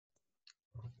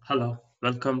Hello,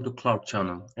 welcome to Cloud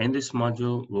Channel. In this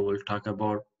module, we will talk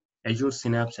about Azure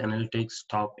Synapse Analytics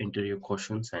top interview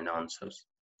questions and answers.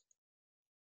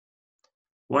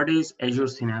 What is Azure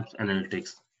Synapse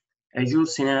Analytics? Azure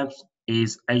Synapse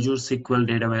is Azure SQL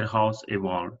Data Warehouse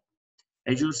evolved.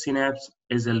 Azure Synapse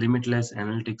is a limitless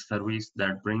analytics service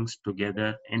that brings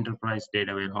together enterprise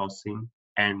data warehousing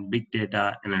and big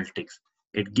data analytics.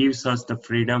 It gives us the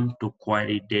freedom to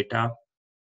query data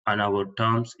on our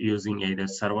terms using either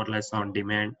serverless on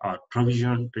demand or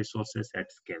provisioned resources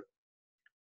at scale.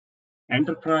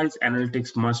 Enterprise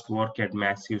analytics must work at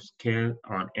massive scale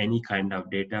on any kind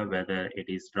of data, whether it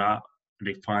is raw,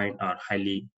 refined, or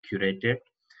highly curated.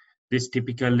 This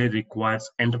typically requires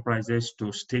enterprises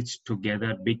to stitch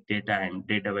together big data and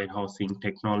data warehousing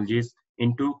technologies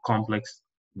into complex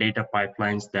data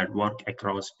pipelines that work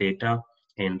across data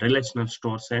in relational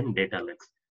stores and data lakes.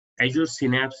 Azure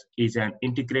Synapse is an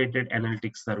integrated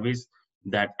analytics service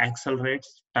that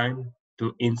accelerates time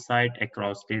to insight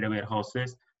across data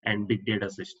warehouses and big data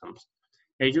systems.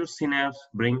 Azure Synapse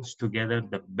brings together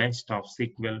the best of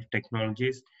SQL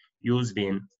technologies used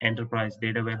in enterprise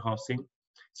data warehousing,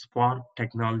 Spark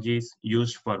technologies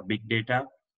used for big data,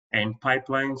 and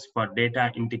pipelines for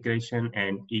data integration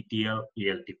and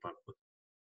ETL/ELT purpose.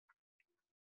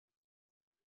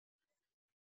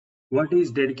 What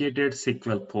is dedicated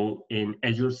SQL pool in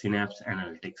Azure Synapse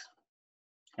Analytics?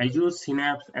 Azure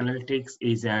Synapse Analytics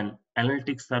is an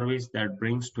analytics service that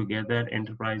brings together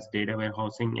enterprise data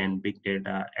warehousing and big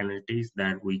data analytics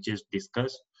that we just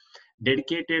discussed.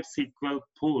 Dedicated SQL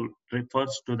pool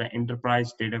refers to the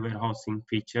enterprise data warehousing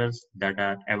features that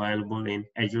are available in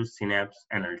Azure Synapse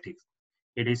Analytics.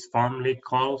 It is formally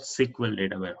called SQL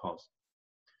Data Warehouse.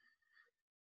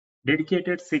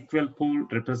 Dedicated SQL pool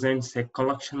represents a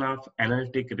collection of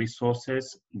analytic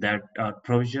resources that are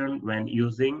provisioned when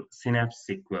using Synapse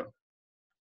SQL.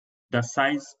 The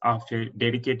size of a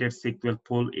dedicated SQL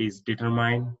pool is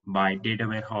determined by data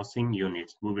warehousing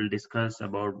units. We will discuss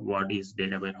about what is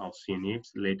data warehouse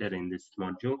units later in this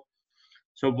module.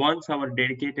 So once our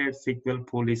dedicated SQL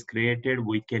pool is created,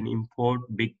 we can import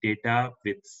big data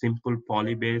with simple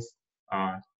polybase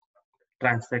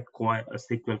transact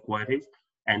SQL queries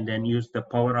and then use the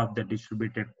power of the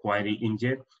distributed query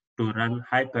engine to run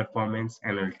high performance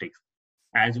analytics.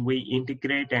 As we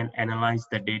integrate and analyze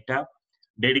the data,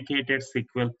 dedicated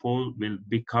SQL pool will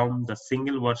become the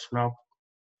single version of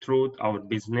truth our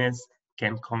business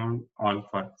can count on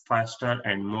for faster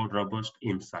and more robust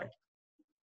insight.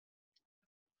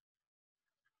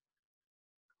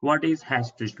 What is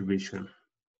hash distribution?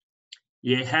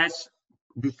 A hash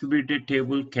distributed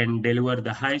table can deliver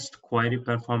the highest query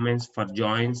performance for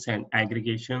joins and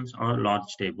aggregations on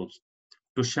large tables.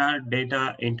 To share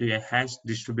data into a hash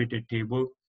distributed table,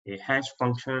 a hash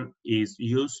function is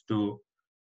used to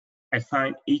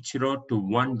assign each row to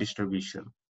one distribution.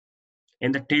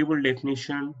 In the table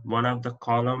definition, one of the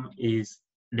column is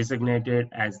designated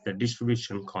as the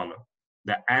distribution column.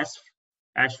 The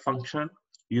hash function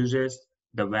uses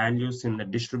the values in the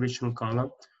distribution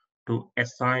column to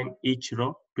assign each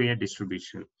row to a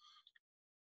distribution.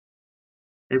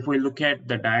 If we look at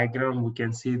the diagram, we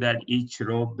can see that each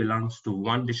row belongs to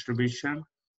one distribution,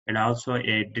 and also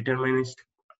a deterministic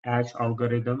hash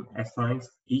algorithm assigns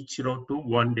each row to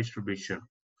one distribution.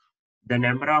 The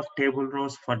number of table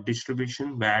rows for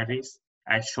distribution varies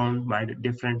as shown by the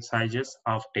different sizes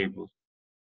of tables.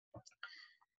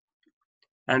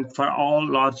 And for all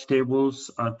large tables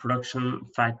or production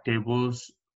fact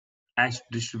tables, hash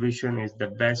distribution is the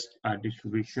best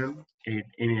distribution.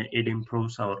 It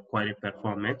improves our query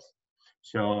performance.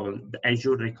 So the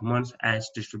Azure recommends hash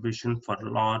distribution for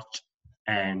large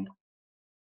and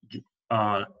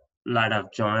lot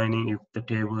of joining. If the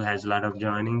table has a lot of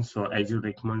joining, so Azure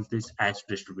recommends this hash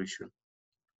distribution.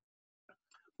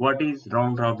 What is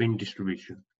round robin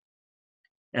distribution?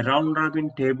 A round robin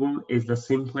table is the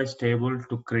simplest table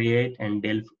to create and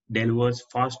delivers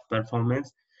fast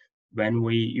performance when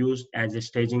we use as a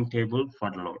staging table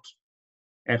for loads.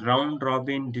 A round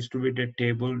robin distributed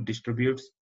table distributes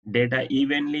data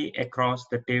evenly across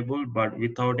the table but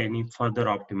without any further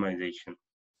optimization.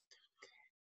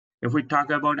 If we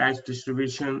talk about hash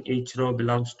distribution, each row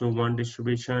belongs to one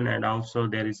distribution, and also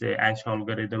there is a hash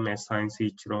algorithm assigns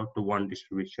each row to one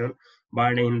distribution.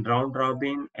 But in round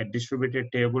robin, a distributed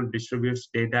table distributes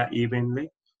data evenly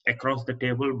across the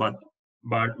table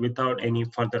but without any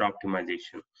further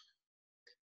optimization.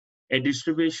 A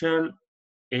distribution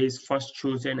is first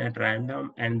chosen at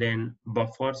random and then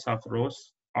buffers of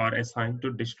rows are assigned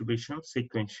to distribution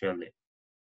sequentially.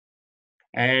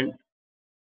 And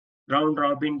round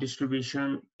robin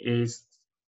distribution is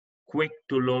quick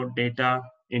to load data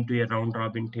into a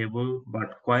round-robin table,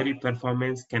 but query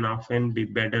performance can often be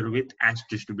better with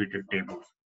as-distributed tables.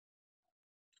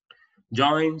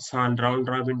 Joins on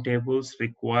round-robin tables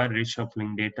require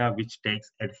reshuffling data, which takes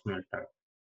additional time.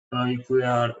 If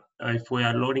we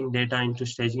are loading data into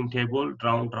staging table,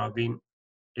 round-robin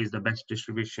is the best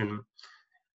distribution.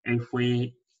 If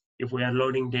we are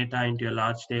loading data into a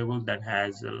large table that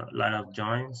has a lot of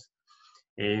joins,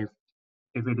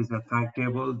 if it is a fact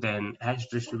table, then hash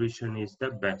distribution is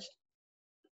the best.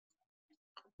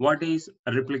 What is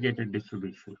a replicated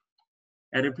distribution?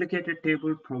 A replicated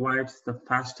table provides the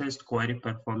fastest query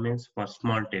performance for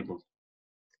small tables.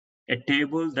 A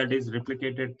table that is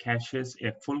replicated caches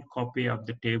a full copy of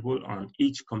the table on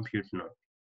each compute node.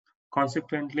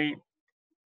 Consequently,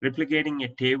 replicating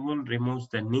a table removes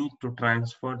the need to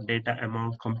transfer data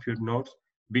among compute nodes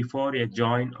before a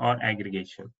join or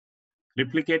aggregation.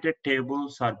 Replicated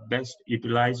tables are best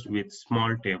utilized with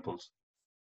small tables.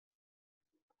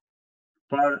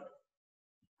 For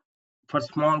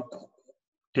small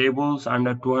tables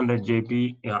under 200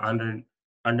 GB,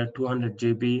 under 200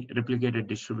 GB, replicated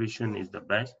distribution is the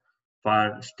best.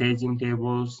 For staging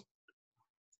tables,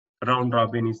 round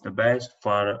robin is the best.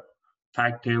 For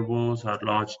fact tables or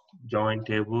large join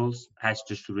tables, hash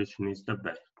distribution is the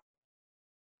best.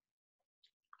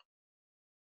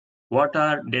 What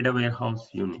are data warehouse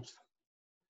units?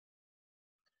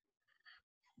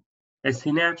 A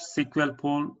Synapse SQL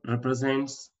pool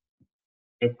represents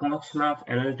a collection of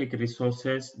analytic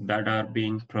resources that are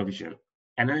being provisioned.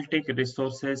 Analytic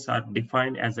resources are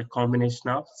defined as a combination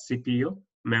of CPU,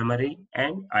 memory,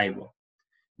 and I/O.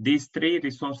 These three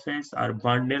resources are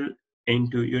bundled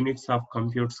into units of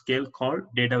compute scale called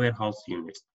data warehouse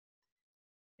units.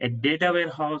 A data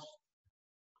warehouse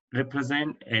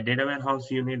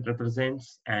unit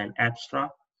represents an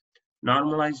abstract,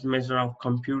 normalized measure of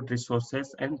compute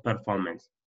resources and performance.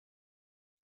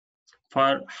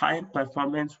 For higher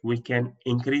performance, we can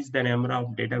increase the number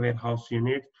of data warehouse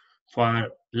units. For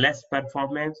less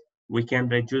performance, we can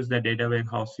reduce the data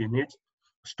warehouse units.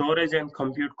 Storage and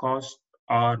compute costs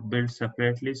are built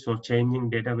separately, so changing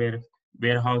data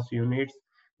warehouse units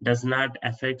does not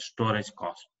affect storage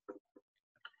cost.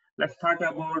 Let's talk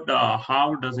about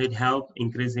how does it help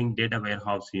increasing data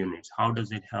warehouse units? How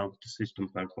does it help the system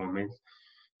performance?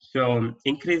 So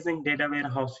increasing data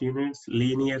warehouse units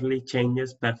linearly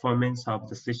changes performance of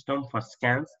the system for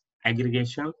scans,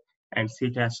 aggregation, and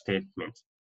CTAS statements.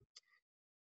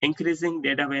 Increasing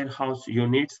data warehouse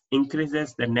units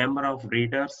increases the number of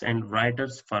readers and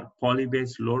writers for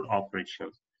poly-based load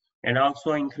operations. And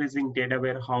also increasing data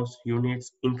warehouse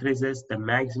units increases the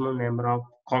maximum number of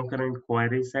concurrent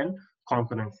queries and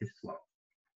concurrency slots.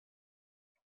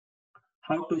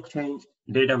 How to change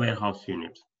data warehouse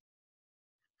units?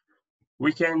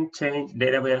 We can change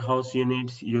data warehouse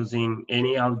units using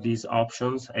any of these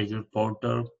options: Azure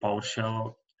Portal,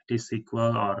 PowerShell,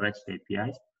 T-SQL, or REST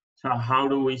APIs. So how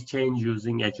do we change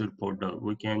using Azure Portal?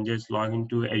 We can just log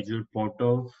into Azure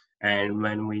Portal, and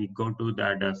when we go to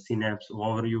the Synapse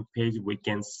overview page, we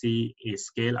can see a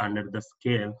scale. Under the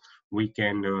scale, we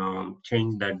can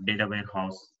change the data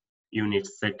warehouse unit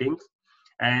settings.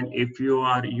 And if you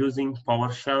are using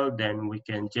PowerShell, then we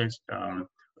can just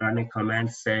run a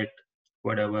command, set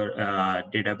whatever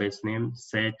database name,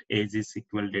 set AZ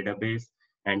SQL database,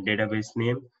 and database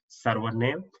name, server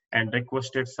name, and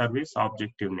requested service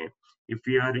objective name. If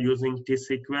we are using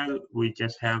T-SQL, we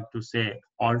just have to say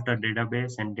alter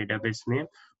database and database name,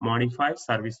 modify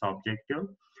service objective,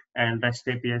 and REST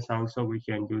APIs also we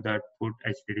can do that, put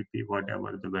HTTP,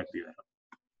 whatever the web URL.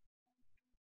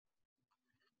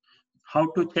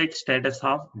 How to check status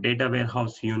of data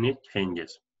warehouse unit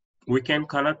changes? We can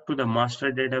connect to the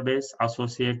master database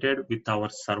associated with our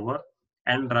server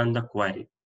and run the query.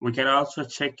 We can also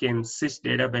check in sys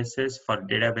databases for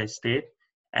database state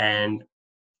and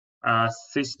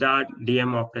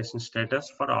sys.dm operation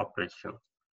status for operation.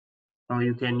 So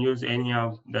you can use any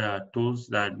of the tools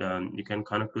that you can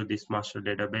connect to this master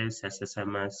database,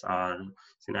 SSMS or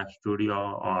Synapse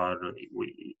Studio, or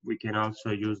we can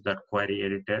also use that query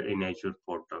editor in Azure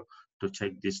Portal to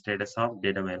check the status of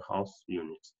data warehouse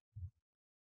units.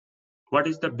 What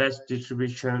is the best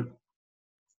distribution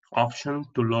option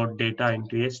to load data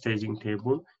into a staging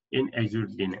table in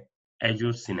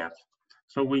Azure Synapse?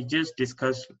 So we just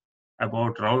discussed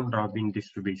about round-robin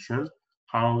distribution,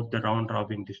 how the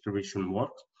round-robin distribution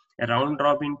works. A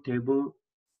round-robin table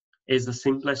is the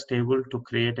simplest table to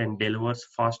create and delivers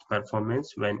fast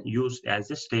performance when used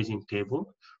as a staging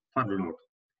table for load.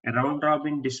 A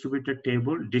round-robin distributed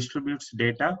table distributes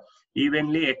data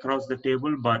evenly across the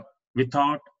table, but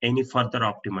without any further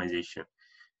optimization.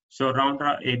 So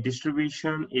a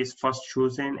distribution is first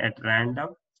chosen at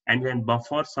random, and then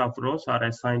buffers of rows are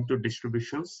assigned to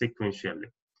distributions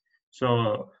sequentially.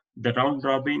 So the round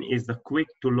robin is the quick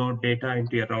to load data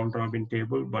into a round robin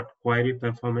table, but query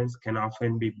performance can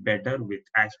often be better with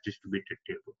as distributed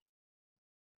table.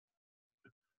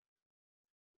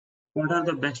 What are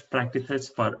the best practices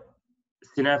for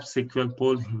Synapse SQL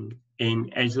polling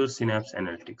in Azure Synapse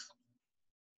Analytics?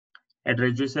 It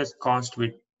reduces cost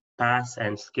with pass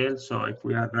and scale. So if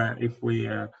we have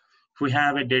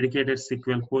a dedicated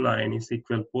SQL pool or any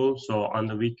SQL pool, so on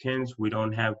the weekends we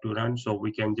don't have to run, so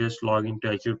we can just log into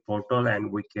Azure portal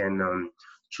and we can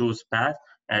choose pass.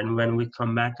 And when we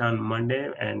come back on Monday,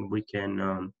 and we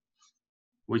can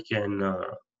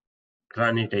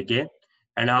run it again.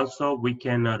 And also we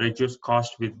can reduce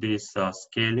cost with this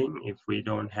scaling. If we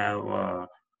don't have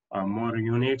more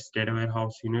units, data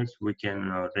warehouse units, we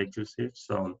can reduce it.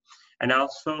 So, and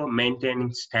also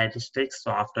maintaining statistics.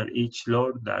 So after each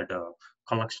load, that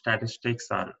collect statistics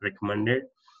are recommended,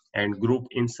 and group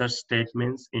insert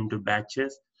statements into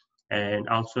batches, and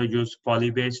also use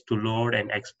Polybase to load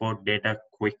and export data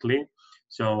quickly.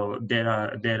 So there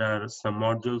are some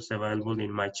modules available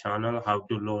in my channel, how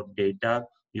to load data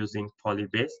using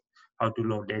Polybase, how to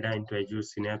load data into Azure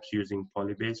Synapse using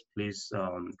Polybase. Please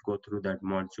go through that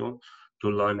module to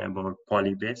learn about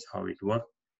Polybase, how it works.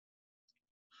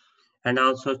 And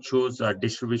also choose a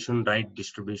distribution, right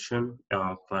distribution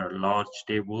for large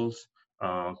tables,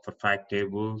 for fact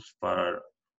tables, for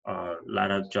a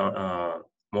lot of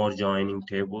more joining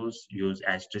tables, use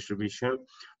as distribution.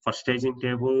 For staging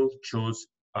table, choose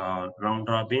round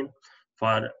robin.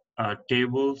 For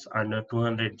tables under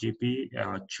 200 GB,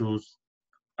 choose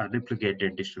a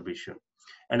replicated distribution.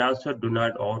 And also do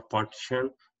not over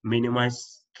partition,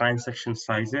 minimize transaction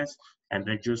sizes, and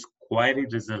reduce query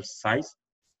result size.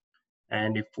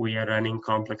 And if we are running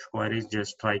complex queries,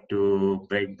 just try to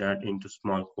break that into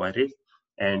small queries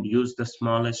and use the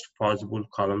smallest possible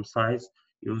column size.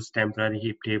 Use temporary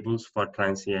heap tables for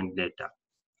transient data.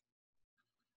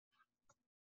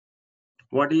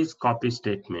 What is copy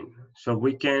statement? So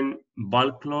we can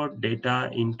bulk load data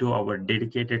into our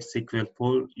dedicated SQL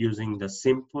pool using the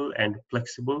simple and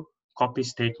flexible copy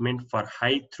statement for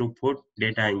high throughput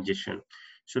data ingestion.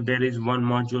 So there is one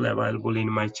module available in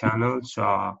my channel, so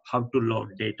how to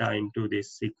load data into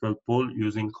this SQL pool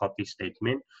using copy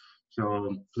statement.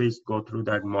 So please go through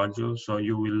that module, so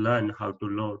you will learn how to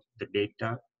load the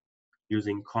data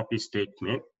using copy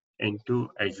statement into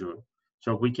Azure.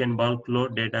 So we can bulk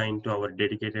load data into our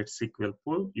dedicated SQL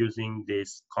pool using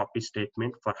this copy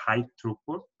statement for high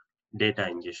throughput data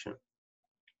ingestion.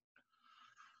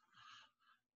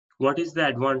 What is the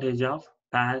advantage of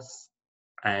pass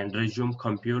and resume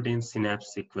compute in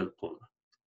Synapse SQL pool?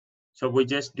 So we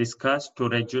just discussed, to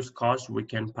reduce cost, we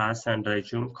can pass and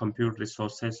resume compute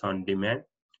resources on demand.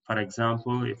 For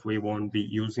example, if we won't be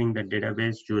using the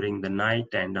database during the night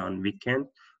and on weekend,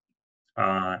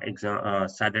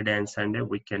 Saturday and Sunday,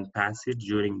 we can pass it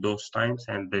during those times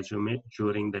and resume it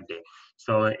during the day.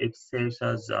 So it saves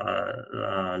us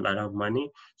a lot of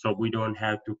money. So we don't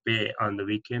have to pay on the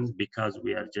weekends because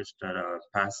we are just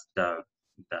past the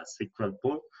SQL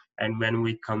pool. And when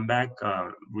we come back,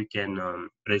 we can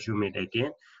resume it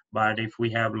again. But if we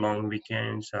have long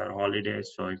weekends or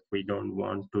holidays, so if we don't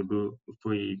want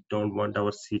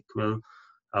our SQL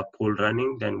pool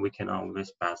running, then we can always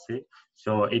pass it.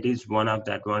 So it is one of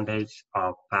the advantage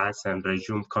of pass and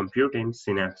resume compute in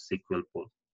Synapse SQL pool.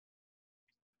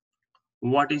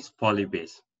 What is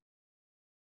Polybase?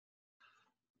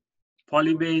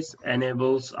 Polybase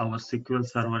enables our SQL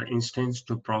Server instance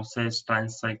to process,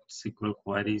 transact SQL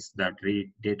queries that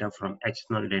read data from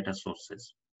external data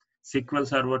sources. SQL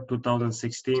Server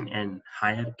 2016 and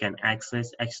higher can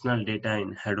access external data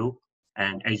in Hadoop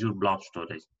and Azure Blob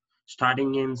Storage.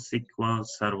 Starting in SQL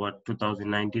Server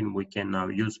 2019, we can now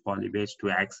use Polybase to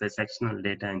access external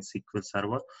data in SQL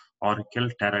Server, Oracle,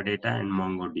 Teradata, and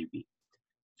MongoDB.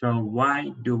 So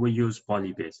why do we use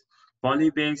Polybase?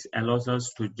 Polybase allows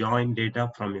us to join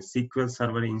data from a SQL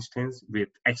Server instance with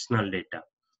external data.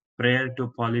 Prior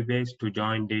to Polybase, to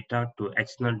join data to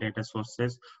external data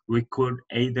sources, we could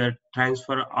either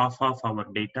transfer off of our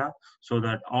data so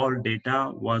that all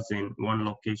data was in one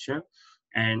location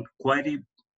and query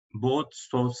both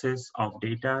sources of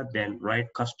data, then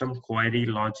write custom query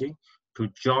logic to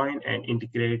join and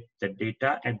integrate the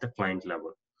data at the client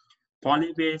level.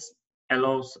 Polybase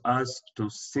allows us to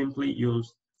simply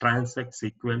use transact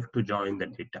SQL to join the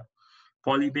data.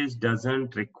 Polybase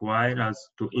doesn't require us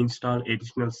to install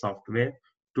additional software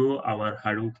to our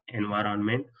Hadoop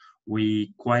environment.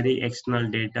 We query external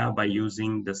data by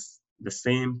using the the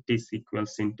same T-SQL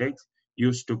syntax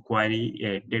used to query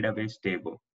a database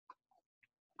table.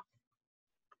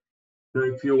 So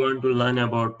if you want to learn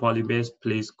about Polybase,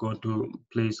 please go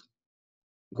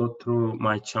through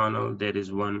my channel. There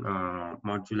is one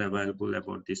module available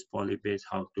about this Polybase,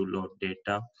 how to load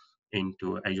data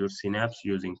into Azure Synapse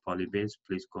using Polybase.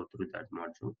 Please go through that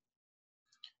module.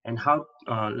 And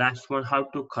last one, how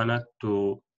to connect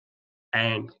to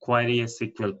and query a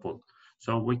SQL pool.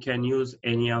 So we can use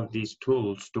any of these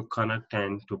tools to connect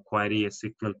and to query a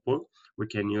SQL pool. We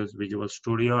can use Visual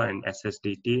Studio and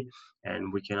SSDT,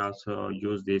 and we can also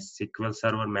use this SQL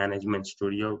Server Management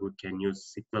Studio. We can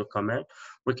use SQL command.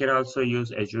 We can also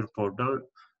use Azure Portal.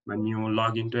 When you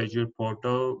log into Azure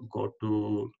Portal, go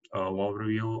to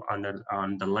overview.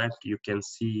 On the left, you can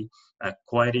see a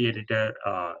query editor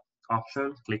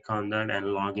option. Click on that and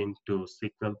log into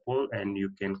SQL pool, and you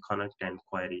can connect and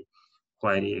query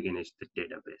against the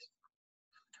database.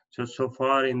 So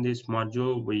far in this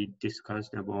module, we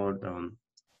discussed about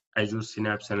Azure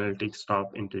Synapse Analytics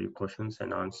top interview questions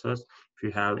and answers. If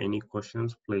you have any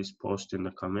questions, please post in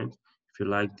the comments. If you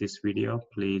like this video,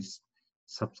 please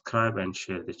subscribe and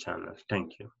share the channel.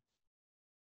 Thank you.